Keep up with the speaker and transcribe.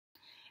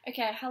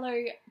Okay,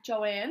 hello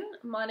Joanne.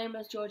 My name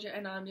is Georgia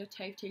and I'm your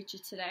TAFE teacher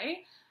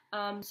today.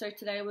 So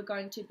today we're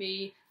going to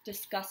be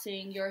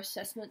discussing your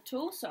assessment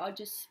tool. So I'll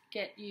just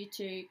get you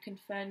to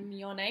confirm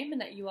your name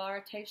and that you are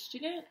a TAFE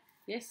student.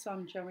 Yes,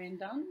 I'm Joanne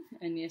Dunn,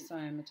 and yes,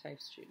 I am a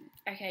TAFE student.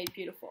 Okay,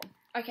 beautiful.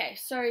 Okay,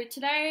 so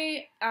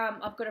today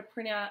I've got a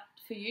printout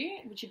for you,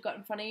 which you've got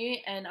in front of you,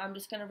 and I'm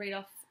just going to read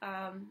off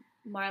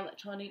my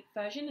electronic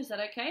version. Is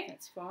that okay?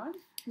 That's fine.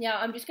 Now,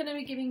 I'm just going to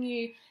be giving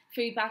you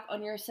feedback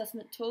on your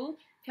assessment tool.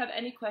 If you have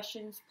any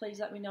questions, please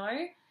let me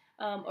know.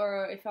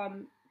 Or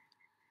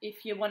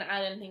if you want to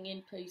add anything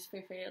in, please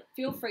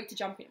feel free to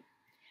jump in.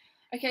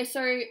 Okay,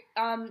 so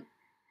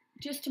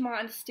just to my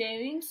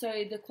understanding,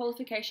 so the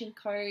qualification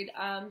code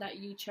that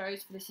you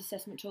chose for this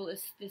assessment tool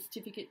is the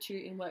Certificate 2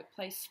 in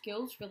Workplace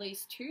Skills,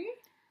 Release 2.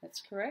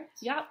 That's correct.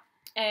 Yep.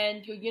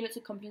 And your units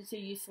of competency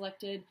you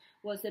selected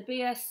was the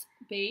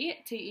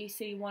BSB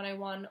TEC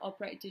 101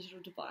 Operate Digital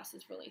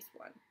Devices, Release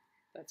 1.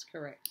 That's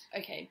correct.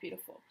 Okay,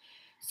 beautiful.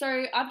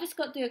 So I've just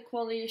got the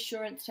quality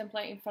assurance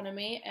template in front of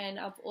me, and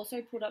I've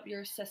also pulled up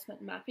your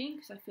assessment mapping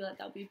because I feel like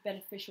that'll be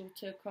beneficial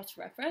to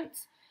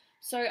cross-reference.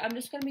 So I'm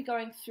just going to be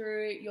going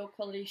through your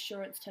quality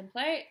assurance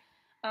template.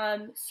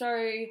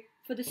 So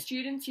for the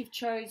students, you've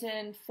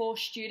chosen 4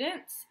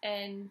 students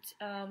and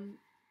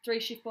 3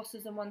 shift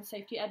bosses and 1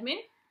 safety admin.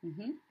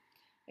 Mm-hmm.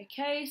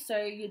 Okay, so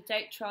your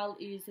date trial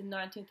is the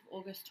 19th of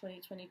August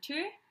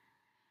 2022.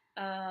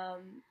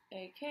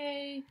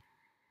 Okay.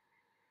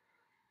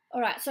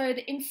 Alright, so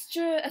the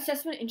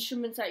assessment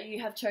instruments that you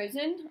have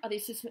chosen are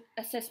the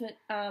assessment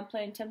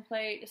plan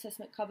template,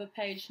 assessment cover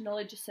page,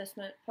 knowledge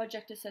assessment,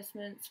 project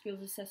assessment,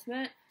 skills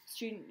assessment,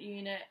 student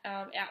unit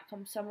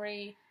outcome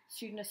summary,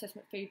 student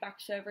assessment feedback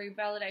survey,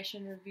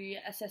 validation review,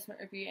 assessment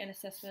review, and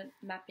assessment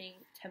mapping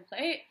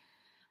template.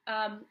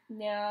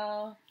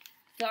 Now,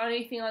 the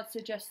only thing I'd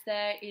suggest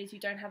there is you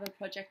don't have a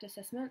project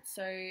assessment,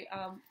 so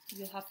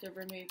you'll have to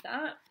remove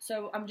that.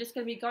 So I'm just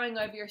going to be going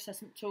over your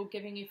assessment tool,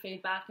 giving you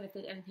feedback, and if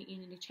there's anything you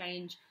need to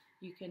change,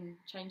 you can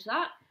change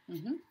that.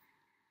 Mm-hmm.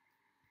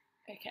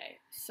 Okay,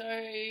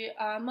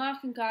 so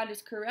mark and guide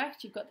is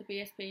correct. You've got the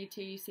BSB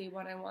TEC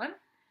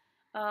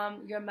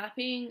 101. Your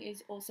mapping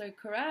is also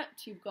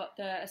correct. You've got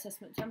the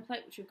assessment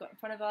template, which we've got in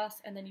front of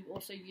us, and then you've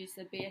also used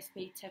the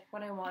BSB TEC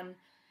 101.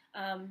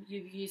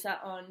 You've used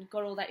that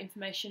got all that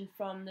information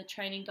from the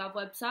Training Gov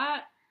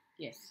website?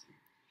 Yes.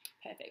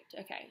 Perfect.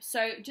 Okay,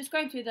 so just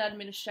going through the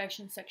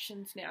administration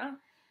sections now.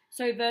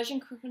 So version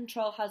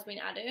control has been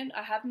added.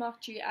 I have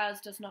marked you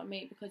as does not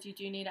meet because you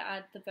do need to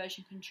add the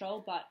version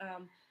control, but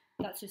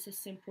that's just a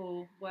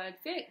simple word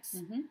fix.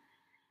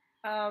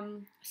 Mm-hmm.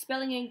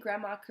 Spelling and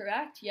grammar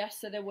correct.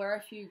 Yes, so there were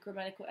a few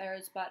grammatical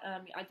errors, but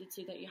I did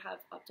see that you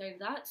have updated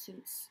that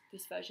since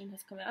this version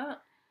has come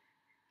out.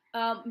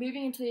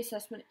 Moving into the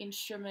assessment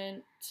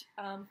instrument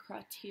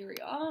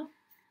criteria.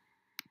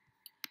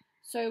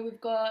 So we've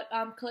got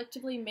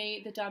collectively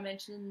meet the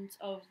dimensions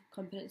of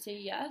competency,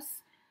 yes.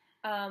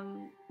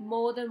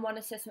 More than one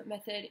assessment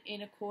method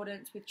in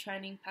accordance with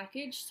training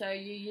package. So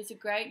you use a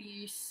great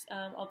use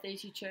of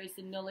these. You chose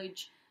the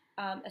knowledge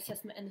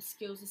assessment and the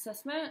skills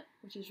assessment,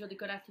 which is really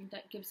good. I think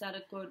that gives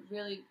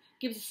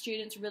the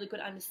students a really good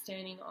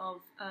understanding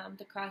of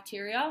the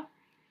criteria.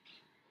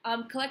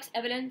 Collects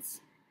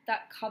evidence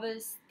that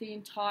covers the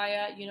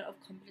entire unit of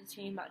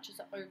competency and matches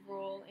the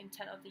overall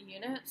intent of the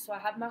unit. So I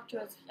have marked you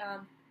as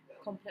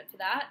competent for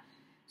that.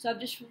 So I've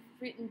just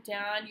written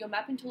down your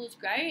mapping tool is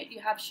great.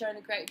 You have shown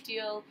a great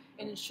deal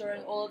in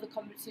ensuring all of the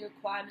competency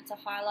requirements are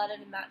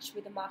highlighted and matched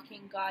with the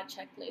marking guide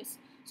checklist.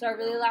 So I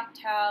really liked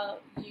how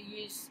you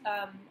use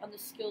on the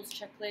skills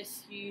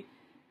checklist you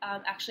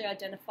actually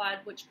identified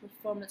which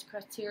performance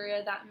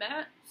criteria that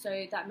met.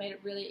 So that made it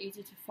really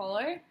easy to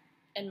follow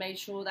and made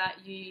sure that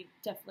you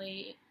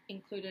definitely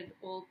included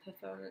all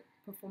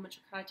performance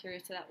criteria,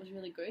 so that was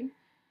really good.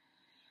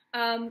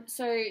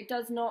 So it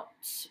does not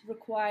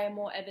require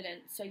more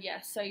evidence. So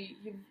yes, so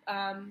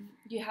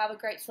you have a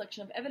great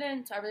selection of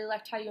evidence. I really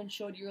liked how you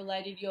ensured you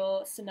related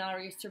your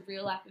scenarios to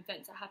real life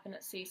events that happen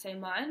at CSA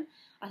Mine.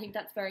 I think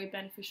that's very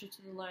beneficial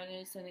to the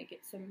learners and it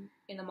gets them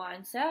in a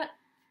mindset.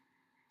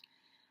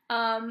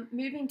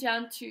 Moving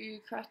down to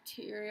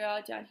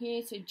criteria down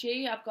here. So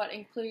G, I've got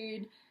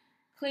include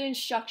clear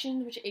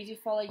instructions, which are easy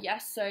to follow,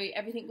 yes, so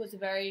everything was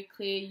very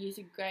clear, use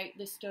a great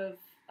list of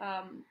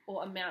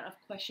or amount of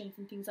questions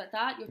and things like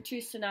that. Your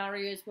 2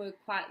 scenarios were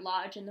quite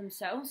large in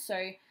themselves,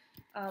 so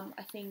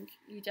I think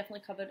you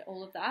definitely covered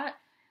all of that.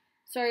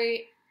 So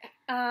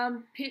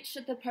pitched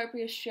at the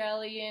appropriate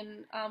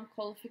Australian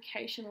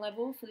qualification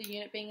level for the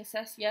unit being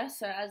assessed, yes,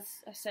 so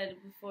as I said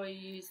before, you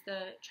use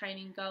the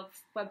Training Gov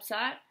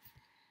website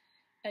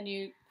and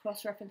you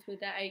cross-reference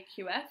with the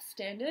AQF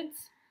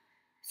standards.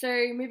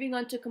 So moving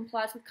on to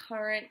complies with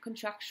current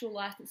contractual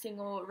licensing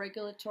or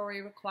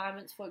regulatory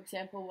requirements, for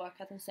example, work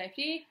health and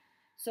safety.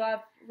 So I've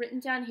written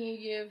down here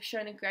you've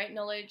shown a great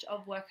knowledge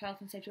of work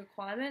health and safety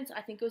requirements.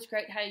 I think it was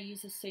great how you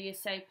use the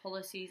CSA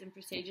policies and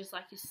procedures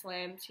like your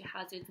SLAMs, your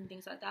hazards and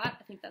things like that.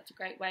 I think that's a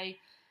great way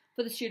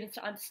for the students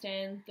to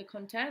understand the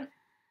content.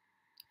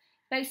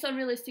 based on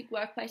realistic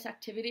workplace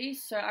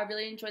activities. So I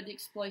really enjoyed the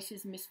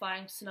explosives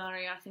misfiring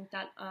scenario. I think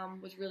that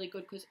was really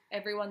good because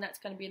everyone that's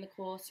going to be in the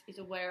course is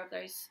aware of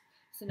those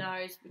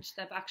scenarios, which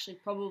they've actually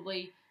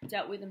probably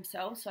dealt with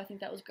themselves. So I think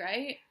that was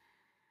great.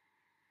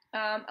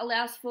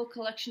 Allows for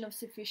collection of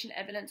sufficient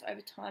evidence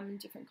over time and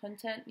different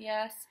content.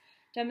 Yes.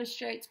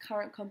 Demonstrates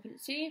current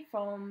competency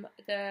from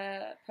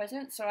the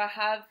present. So I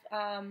have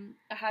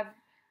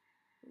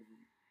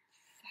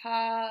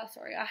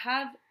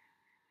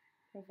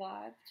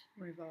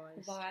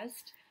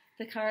revised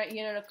the current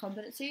unit of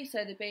competency,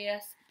 so the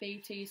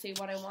BSBTUC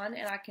 101,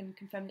 and I can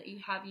confirm that you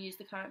have used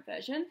the current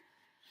version.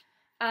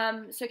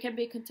 So it can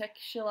be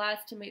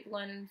contextualized to meet the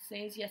learner's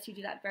needs. Yes, you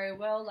do that very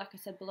well. Like I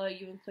said below,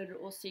 you included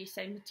all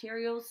CSA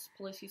materials,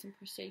 policies and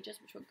procedures,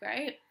 which were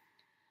great.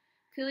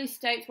 Clearly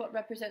states what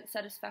represents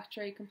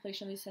satisfactory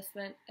completion of the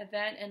assessment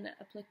event and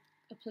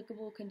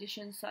applicable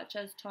conditions such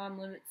as time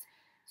limits.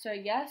 So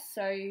yes,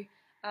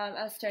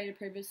 as stated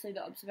previously,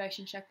 the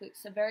observation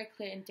checklists are very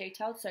clear and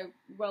detailed, so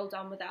well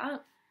done with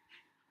that.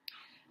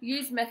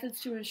 Use methods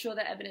to ensure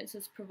that evidence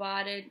is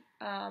provided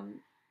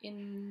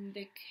in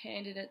the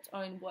candidate's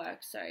own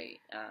work. So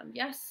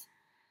yes.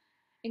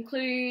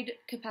 Include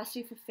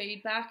capacity for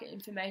feedback and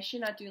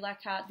information. I do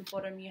like how at the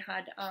bottom you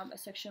had a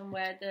section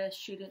where the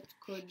students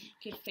could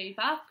give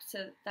feedback,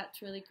 so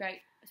that's really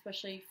great,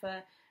 especially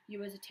for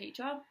you as a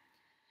teacher.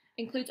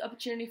 Includes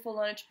opportunity for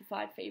learner to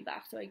provide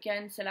feedback, so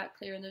again, set out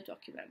clear in the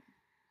document.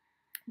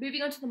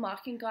 Moving on to the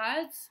marking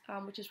guides,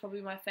 which is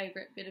probably my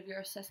favourite bit of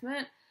your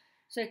assessment.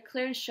 So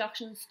clear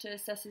instructions to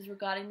assessors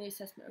regarding the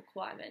assessment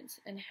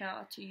requirements and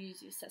how to use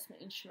the assessment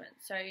instrument.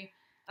 So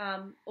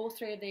all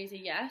three of these are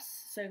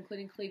yes, so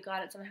including clear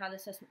guidance on how the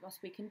assessment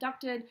must be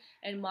conducted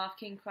and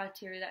marking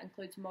criteria that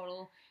includes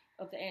model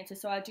of the answer.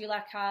 So I do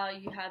like how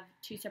you have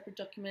two separate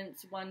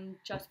documents, one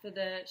just for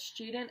the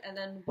student and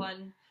then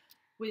one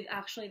with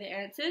actually the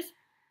answers.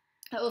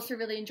 I also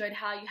really enjoyed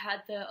how you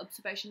had the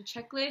observation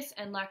checklist,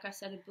 and like I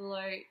said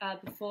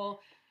before,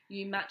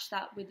 you match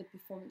that with the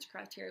performance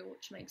criteria,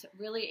 which makes it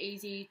really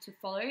easy to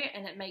follow,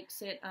 and it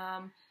makes it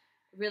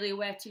really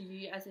aware to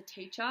you as a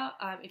teacher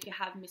if you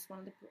have missed one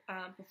of the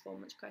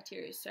performance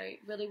criteria. So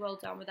really well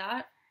done with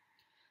that.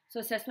 So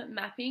assessment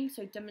mapping,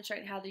 so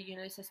demonstrate how the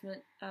unit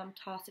assessment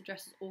task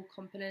addresses all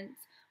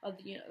components of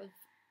the unit of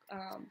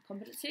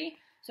competency.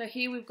 So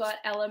here we've got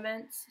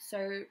elements,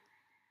 so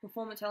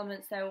performance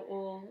elements, they were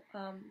all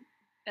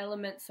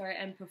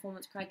and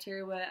performance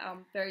criteria were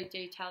very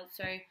detailed,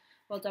 so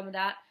well done with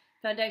that.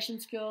 Foundation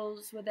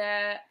skills were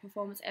there,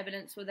 performance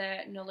evidence were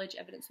there, knowledge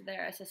evidence were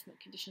there, assessment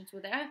conditions were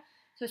there.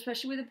 So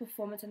especially with the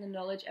performance and the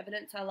knowledge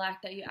evidence, I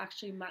like that you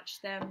actually match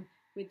them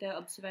with the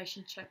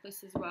observation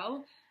checklist as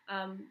well,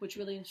 which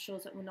really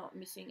ensures that we're not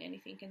missing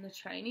anything in the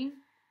training.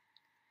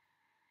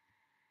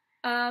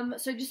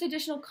 So just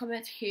additional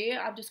comments here.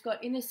 I've just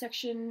got in this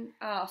section,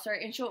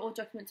 ensure all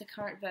documents are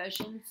current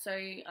version. So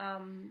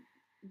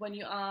when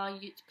you are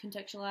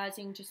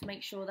contextualizing, just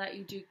make sure that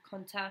you do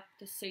contact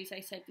the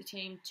CSA safety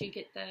team to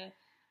get the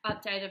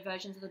updated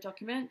versions of the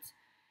documents.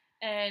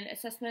 And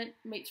assessment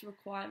meets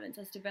requirements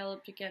as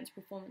developed against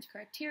performance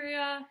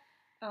criteria.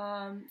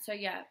 So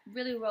yeah,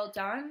 really well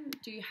done.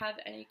 Do you have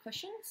any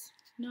questions?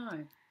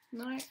 No.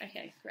 No?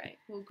 Okay, great.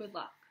 Well, good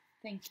luck.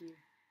 Thank you.